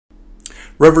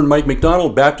Reverend Mike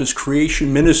McDonald, Baptist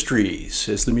Creation Ministries.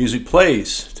 As the music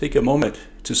plays, take a moment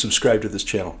to subscribe to this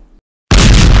channel.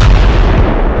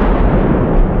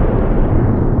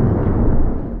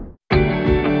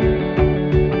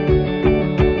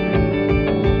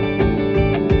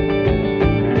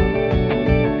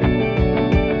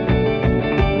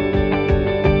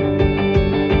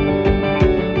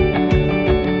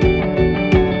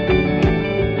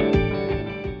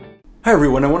 Hi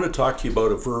everyone, I want to talk to you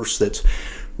about a verse that's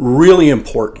really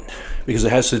important because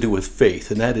it has to do with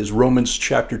faith, and that is Romans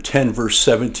chapter 10 verse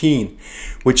 17,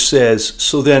 which says,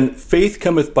 "So then faith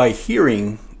cometh by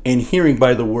hearing, and hearing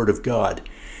by the word of God."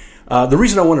 The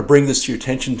reason I want to bring this to your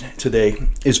attention today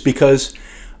is because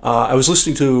I was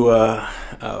listening to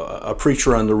a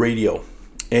preacher on the radio,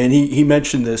 and he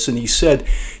mentioned this, and he said,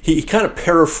 he kind of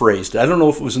paraphrased. I don't know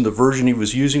if it was in the version he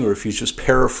was using or if he's just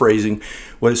paraphrasing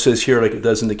what it says here like it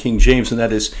does in the King James, and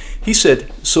that is, he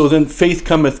said, "So then faith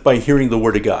cometh by hearing the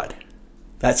word of God."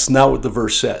 That's not what the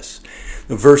verse says.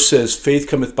 The verse says, "Faith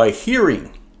cometh by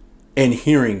hearing, and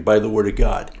hearing by the word of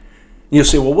God." And you'll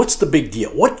say, well, what's the big deal?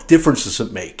 What difference does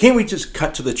it make? Can't we just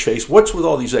cut to the chase? What's with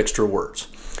all these extra words?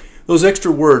 Those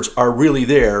extra words are really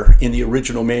there in the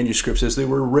original manuscripts as they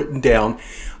were written down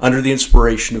under the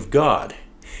inspiration of God.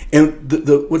 And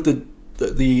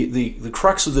the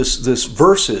crux of this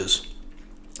verse is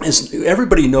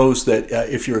everybody knows that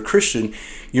if you're a Christian,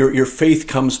 your faith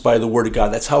comes by the word of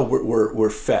God. That's how we're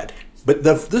fed. But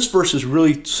this verse is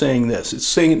really saying this. It's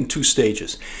saying it in two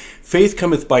stages. Faith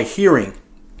cometh by hearing.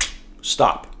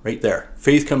 Stop right there.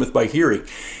 Faith cometh by hearing.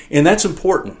 And that's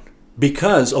important,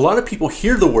 because a lot of people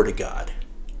hear the word of God.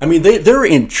 I mean, they're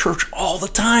in church all the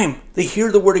time. They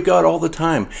hear the word of God all the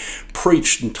time,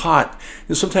 preached and taught,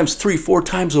 and sometimes 3-4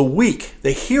 times a week.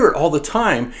 They hear it all the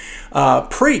time,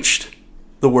 preached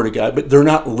the word of God, but they're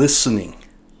not listening.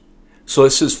 So it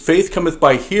says, faith cometh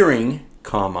by hearing,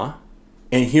 comma,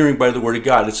 and hearing by the word of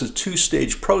God. It's a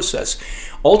two-stage process.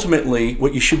 Ultimately,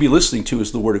 what you should be listening to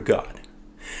is the word of God.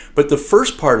 But the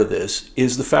first part of this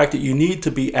is the fact that you need to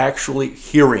be actually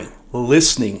hearing,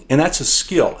 listening, and that's a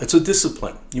skill. It's a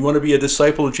discipline. You want to be a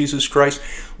disciple of Jesus Christ?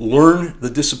 Learn the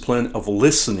discipline of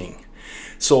listening.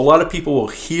 So a lot of people will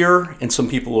hear, and some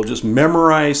people will just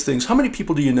memorize things. How many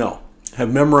people do you know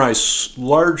have memorized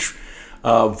large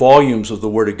volumes of the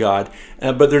Word of God,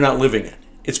 but they're not living it?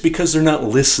 It's because they're not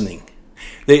listening.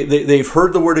 They've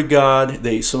heard the Word of God.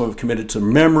 Some have committed to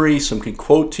memory. Some can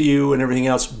quote to you and everything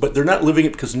else, but they're not living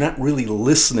it because they're not really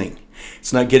listening.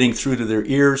 It's not getting through to their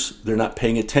ears. They're not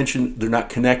paying attention. They're not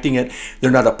connecting it.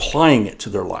 They're not applying it to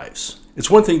their lives.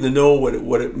 It's one thing to know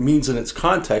what it means in its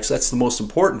context. That's the most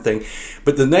important thing.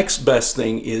 But the next best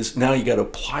thing is now you got to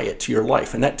apply it to your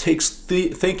life. And that takes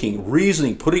thinking,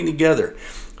 reasoning, putting together.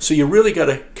 So you really got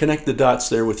to connect the dots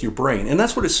there with your brain. And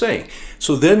that's what it's saying.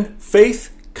 So then faith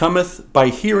cometh by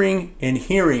hearing, and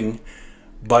hearing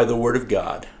by the word of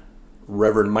God.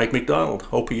 Reverend Mike McDonald.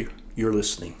 Hope you're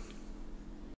listening.